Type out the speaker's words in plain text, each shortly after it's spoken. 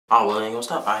Oh, well, ain't gonna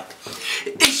stop. Alright.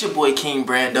 It's your boy King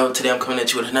Brando. Today I'm coming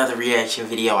at you with another reaction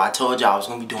video. I told y'all I was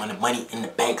gonna be doing the money in the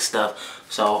bank stuff.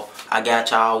 So I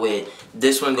got y'all with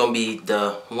this one gonna be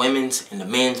the women's and the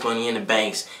men's money in the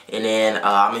banks. And then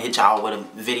I'm gonna hit y'all with a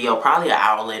video probably an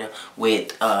hour later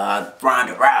with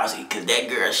Ronda Rousey. Cause that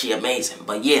girl, she amazing.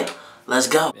 But yeah, let's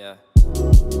go. Yeah.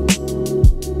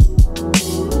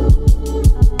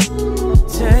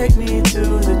 Take me to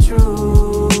the truth.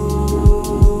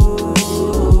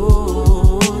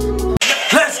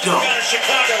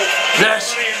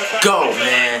 Let's go,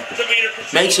 man.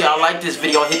 Make sure y'all like this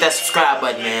video and hit that subscribe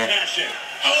button, man.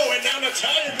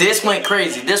 This went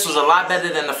crazy. This was a lot better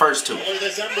than the first two. And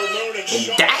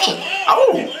dang.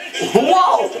 Oh.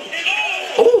 Whoa.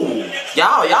 Oh.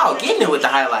 Y'all getting it with the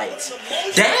highlights.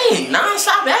 Dang.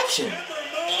 Non-stop action.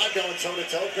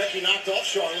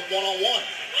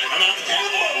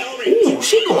 Ooh,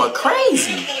 she going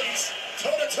crazy.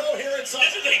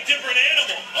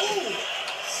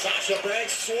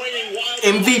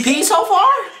 MVP so far?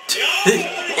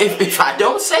 if I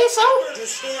don't say so?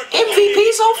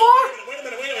 MVP so far?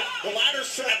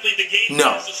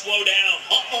 No.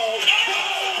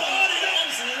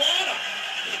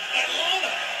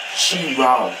 She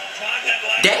wrong.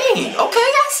 Dang, okay,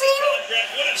 I see you.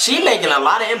 She making a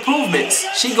lot of improvements.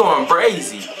 She going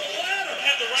crazy.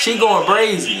 She going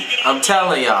crazy. I'm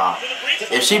telling y'all.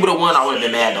 If she would have won, I would have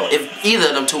been mad though. If either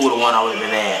of them two would have won, I would have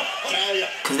been mad.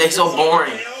 Cause they so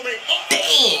boring.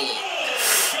 Dang.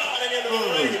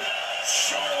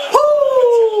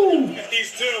 Woo.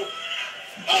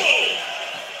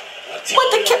 What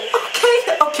the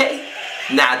okay.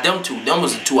 Nah, them two. Them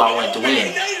was the two I wanted to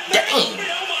win. Dang.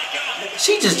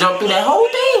 She just jumped through that whole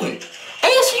thing.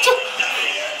 And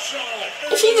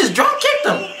she just drop kicked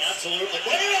them.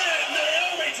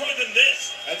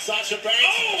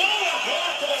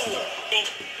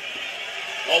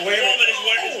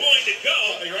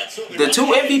 The two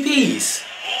MVPs,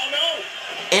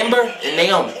 Ember and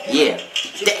Naomi. Yeah.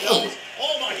 Dang.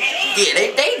 Yeah,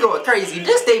 they going crazy.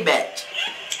 This they match.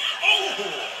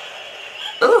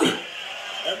 Ooh.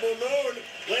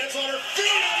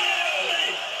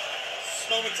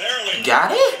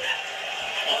 Got it?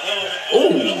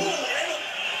 Ooh.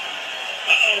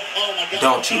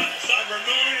 Don't you?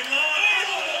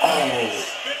 Oh.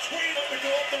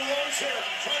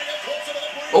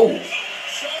 Oh.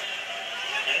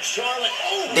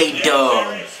 They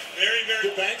dug.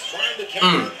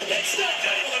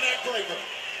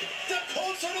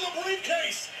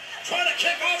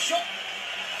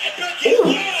 Ooh.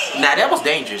 Nah, that was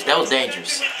dangerous. That was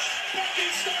dangerous.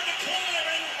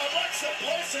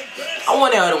 I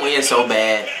want her to win so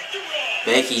bad.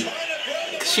 Becky.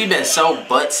 She been so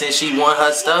butt since she won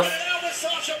her stuff.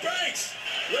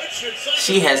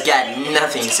 She has got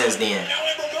nothing since then.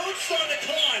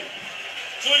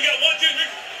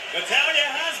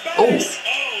 Ooh.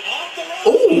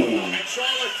 Ooh.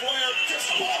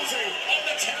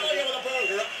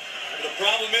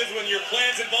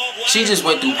 She just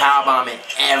went through powerbombing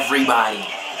everybody.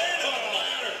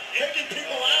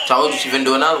 Told you she finna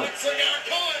do another one.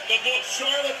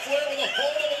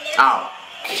 Oh.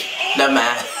 Never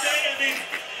mind.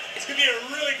 It's gonna be a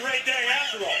really great day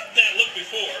after all. That look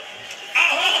before.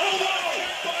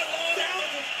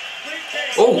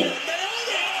 Oh.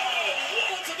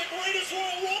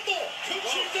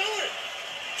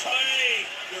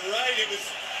 You're right. It was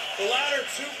the ladder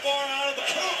too far out of the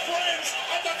frames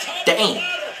at the top. Dang.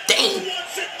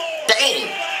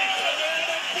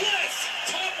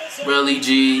 Really,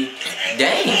 G?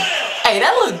 Dang. Hey,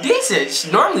 that look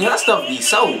decent. Normally her stuff be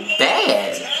so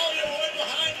bad.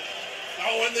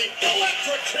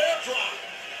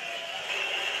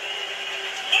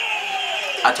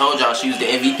 I told y'all she was the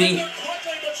MVP.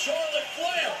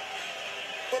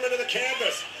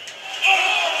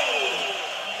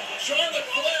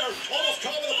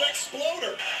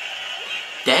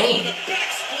 Dang.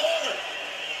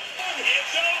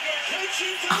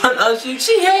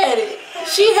 She had it.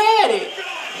 She had it.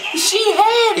 She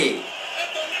had it.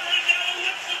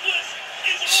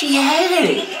 She had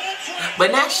it.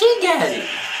 But now she got it.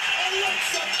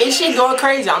 And she going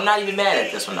crazy. I'm not even mad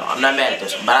at this one though. I'm not mad at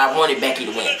this one. But I wanted Becky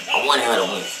to win. I wanted her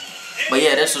to win. But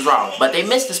yeah, this was wrong. But they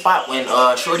missed the spot when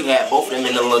Shorty had both of them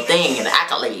in the little thing and the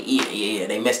accolade. Yeah,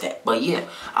 they missed that. But yeah,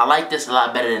 I like this a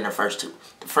lot better than the first two.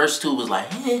 The first two was like,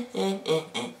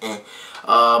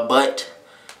 but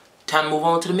time to move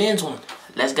on to the men's one.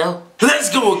 Let's go. Let's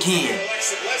go again.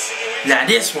 Now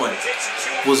this one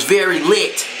was very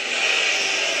lit.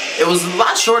 It was a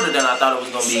lot shorter than I thought it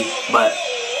was going to be, but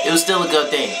it was still a good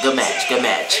thing. Good match, good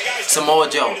match. Samoa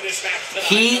Joe.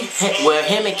 Him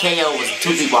and KO was the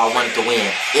two people I wanted to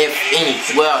win. If any.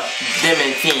 Well, them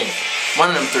and Finn. One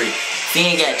of them three.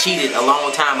 Finn got cheated a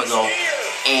long time ago.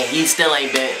 And he still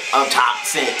ain't been up top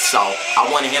since. So I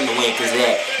wanted him to win because of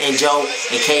that. And Joe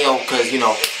and KO because, you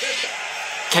know,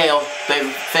 KO,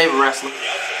 favorite wrestler.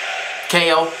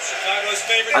 KO.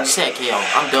 I just said KO.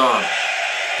 I'm done.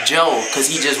 Joe, because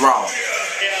he just raw.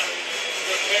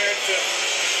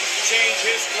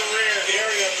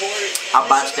 I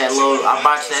botched that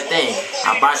thing.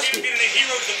 I botched it.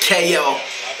 KO.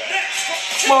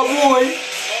 My boy.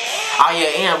 Oh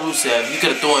yeah, and Rusev. You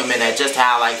could have threw him in there just to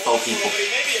highlight 4 people.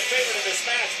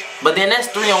 But then that's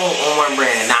 3 on one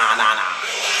brand. Nah.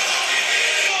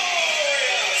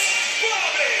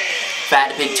 If I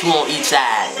had to pick 2 on each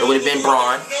side, it would have been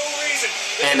Braun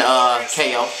and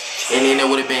KO. And then it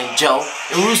would have been Joe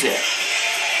and Rusev.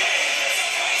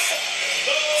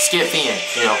 Skip Finn,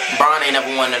 you know. Braun ain't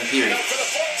never won nothing, period.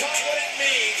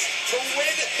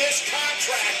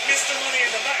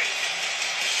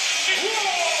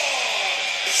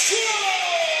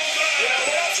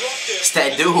 It's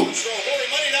that dude.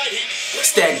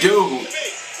 It's that dude.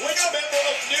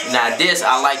 Now this,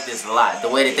 I like this a lot. The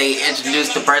way that they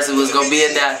introduced the person who was gonna be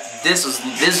in there, this was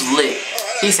lit.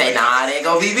 He said, nah, it ain't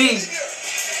gonna be me.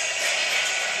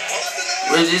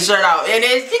 With his shirt out, and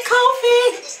it's the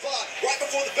Kofi.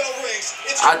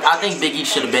 I think Big E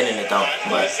should have been in it though,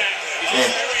 but yeah.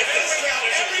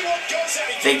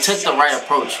 They took the right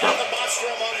approach though.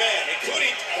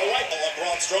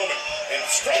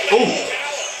 Ooh.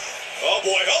 Oh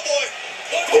boy.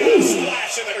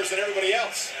 Splash in there than everybody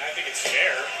else. I think it's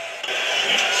fair.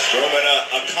 Strowman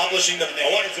accomplishing the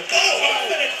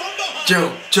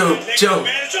Joe.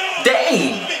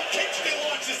 Dang.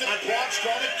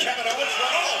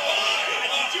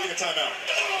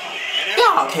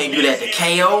 Y'all can't do that to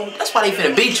KO. That's why they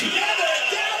finna beat you.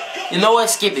 You know what?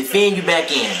 Skip it. Finn, you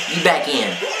back in. You back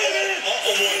in.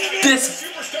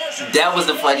 That was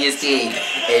the funniest thing.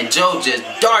 And Joe just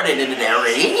darted into that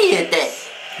ring. He hit that.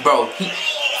 Bro, he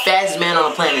fastest man on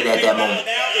the planet at that moment.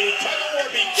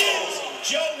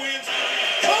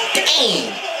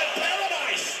 Damn.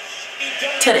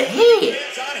 To the head.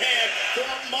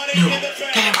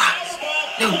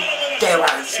 No, damn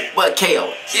right. But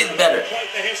KO is better.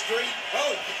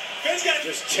 Finn's got to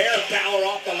just tear Balor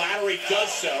off the ladder. He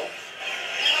does so.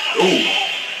 Ooh.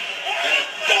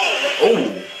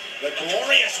 The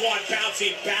glorious one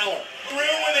bouncing Balor. Through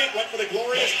with it. Went for the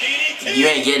glorious DDT. You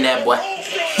ain't getting that, boy.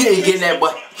 You ain't getting that,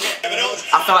 boy.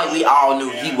 I feel like we all knew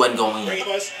he wasn't going in.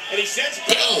 And he sends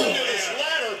Balor to this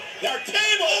ladder. Their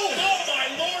table. Oh my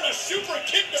lord, a super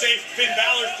kick. Save Finn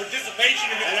Balor's participation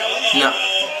in the No.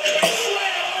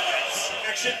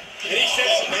 Action. And he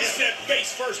sends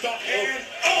face first off hand.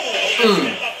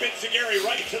 Up into Gary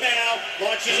right to now.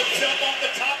 Launches himself off the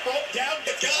top rope. Down.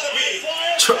 It's gotta be.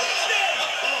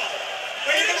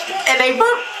 And they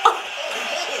burp.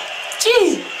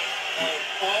 Gee.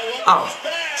 Oh.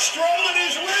 Strowman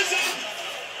is risen.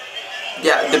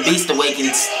 Yeah, the Beast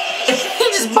Awakens. He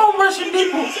just bone rushing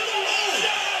people.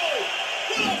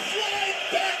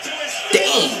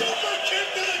 Dang.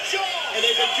 And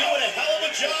they've been doing a hell of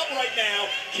a job right now.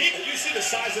 You see the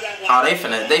size of that line. Oh, they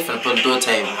finna put him through a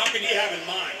table. How can you have in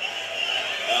mind?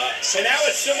 So now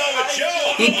it's Samoa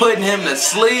Joe. He putting him to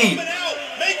sleep.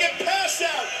 Make him pass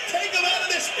out. Take him out of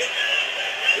this.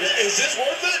 Is this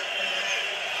worth it?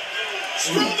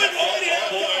 Strowman fighting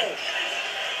out though.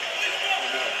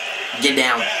 Get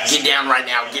down. Get down right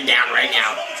now. Get down right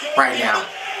now. Right now.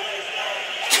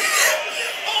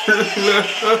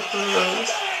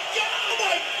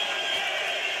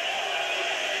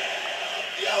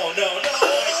 No.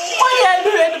 Why you gotta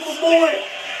do that to my boy?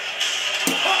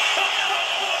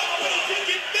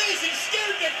 He's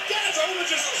scared to death. I was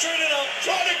just straight up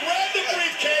trying to grab the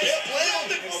briefcase.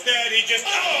 Instead, he just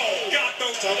got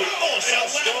those.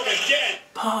 Strowman again.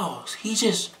 Pause. He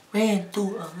just ran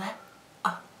through a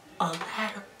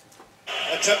ladder.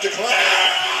 Attempt to climb.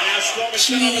 Now Strowman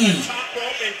set up on the top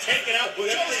rope and taken out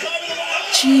with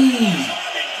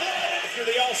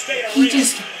He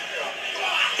just.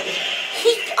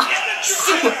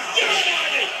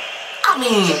 I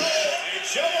mean,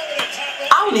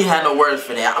 I don't even have no words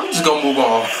for that. I'm just gonna move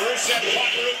on.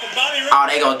 Oh,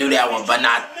 they gonna do that one, but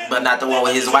not the one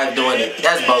with his wife doing it.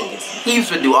 That's bogus. He used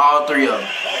to do all 3 of them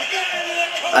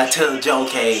until Joe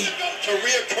came. A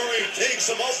reoccurring thing,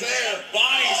 Samoa's there.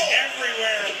 Bodies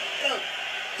everywhere.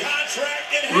 Contract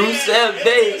in hand. Rusev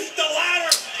Day. The ladder.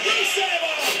 Rusev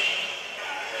on.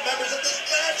 Members of this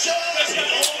matchup.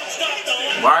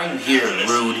 Why are you here,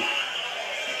 Rude?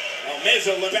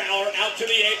 Mizzle and Balor out to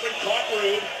the apron, caught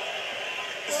rude.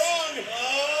 Wrong.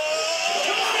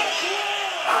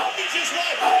 It's his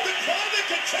life. The crowd that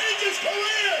could change his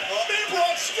career. They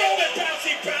brought Strowman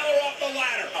bouncing Balor off the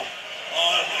ladder. Oh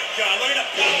my God! Look at the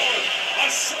power.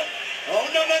 Oh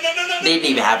no! They didn't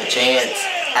even have a chance.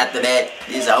 After that,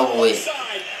 it's over with.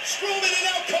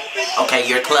 Okay,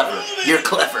 you're clever. You're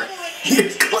clever. You're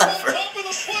clever.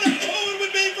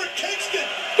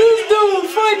 This dude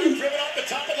funny.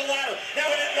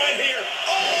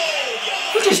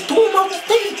 He just threw him off the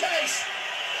thing.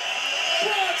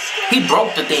 He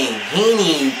broke the thing. He didn't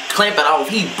even clamp it off.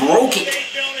 He broke it.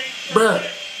 Bruh.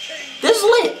 This is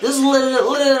lit. This is litter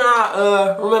than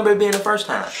I remember it being the first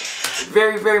time.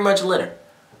 Very, very much litter.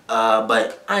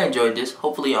 But I enjoyed this.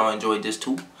 Hopefully y'all enjoyed this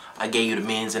too. I gave you the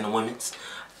men's and the women's.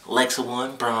 Lexa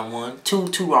won, Braun won. Two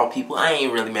Raw people. I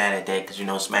ain't really mad at that because, you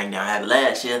know, SmackDown had it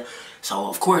last year. So,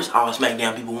 of course, all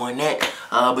SmackDown people won that.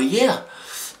 But yeah.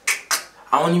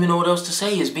 I don't even know what else to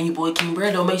say. It's been your boy King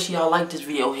Brando. Make sure y'all like this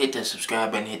video, hit that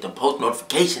subscribe button, hit the post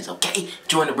notifications, okay?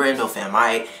 Join the Brando fam,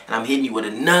 alright? And I'm hitting you with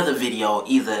another video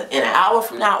either in an hour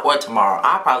from now or tomorrow.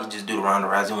 I'll probably just do the Ronda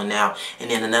Rousey one now and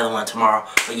then another one tomorrow.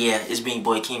 But yeah, it's been your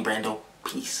boy King Brando.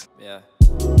 Peace. Yeah.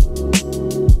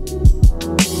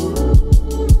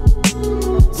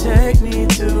 Take me